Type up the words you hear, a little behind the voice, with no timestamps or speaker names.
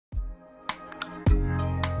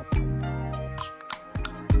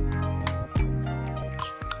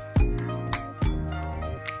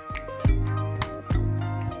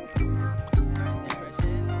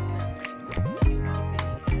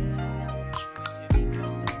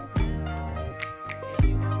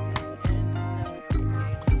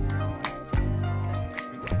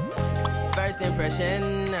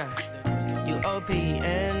impression, you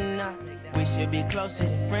OPN. We should be closer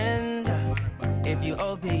than friends. If you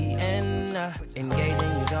OPN,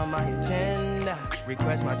 engaging you's on my agenda.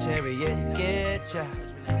 Request my chariot, get ya.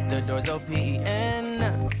 The door's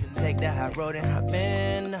OPN. Take the high road and hop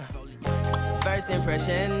in. First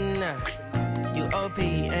impression, you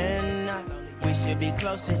OPN. We should be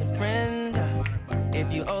closer than friends.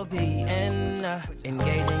 If you OPN,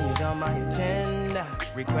 engaging you's on my agenda.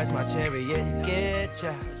 Request my chariot, get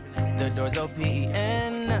ya. The door's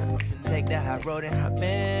OPN. Take the high road and hop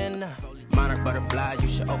in. Monarch butterflies, you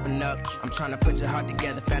should open up. I'm trying to put your heart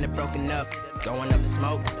together, found it broken up. Going up in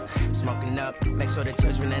smoke, smoking up. Make sure the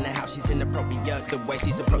children in the house, she's inappropriate. The way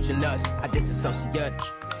she's approaching us, I disassociate.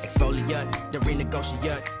 Exfoliate, the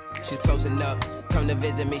renegotiate. She's closing up. Come to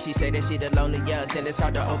visit me, she say that she the loneliest, and it's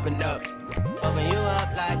hard to open up. Open you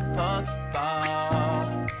up like a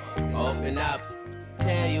Pokeball. Open up,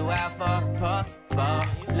 tear you out for a Pokeball.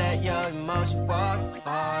 Let your emotion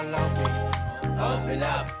waterfall on me. Open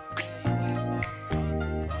up.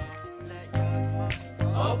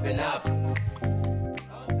 Open up.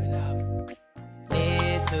 Open up.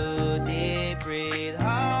 Need to deep breathe,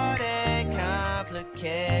 heart and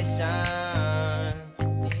complications.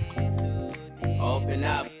 Need to deep open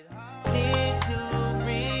up. Need to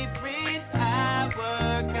reread our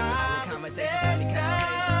conversation.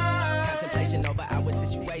 Contemplation over our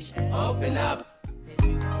situation. Open up.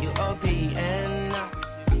 You OPN.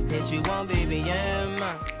 Hit you on BBM.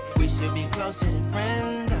 We should be closer than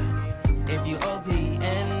friends. If you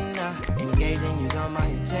OPN, engaging you's on my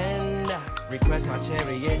agenda. Request my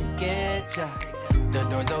chariot, get ya. The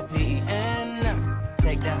door's OPN.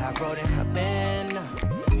 Take the high road and hop in.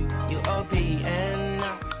 You OPN.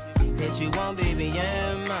 Hit you on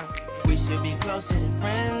BBM. We should be closer than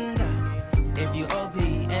friends. If you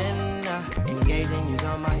OPN, engaging you's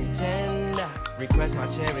on my agenda. Request my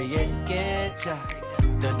chariot, get ya.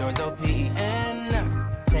 The door's OPN.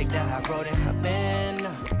 Take the high road and hop in.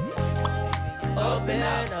 Open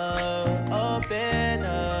up, open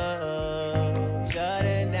up. Shut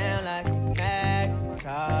it down like a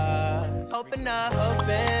Macintosh. Open up,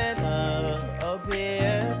 open,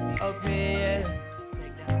 open.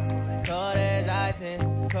 Cold as ice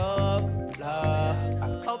and Coca-Cola.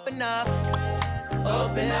 Open up,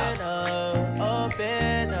 open up,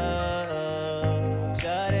 open up.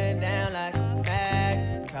 Shut it down like a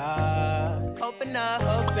Macintosh. Open up,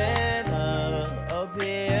 open,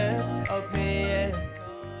 open.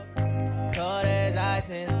 Cold as ice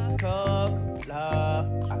and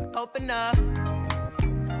Coca-Cola. Open up.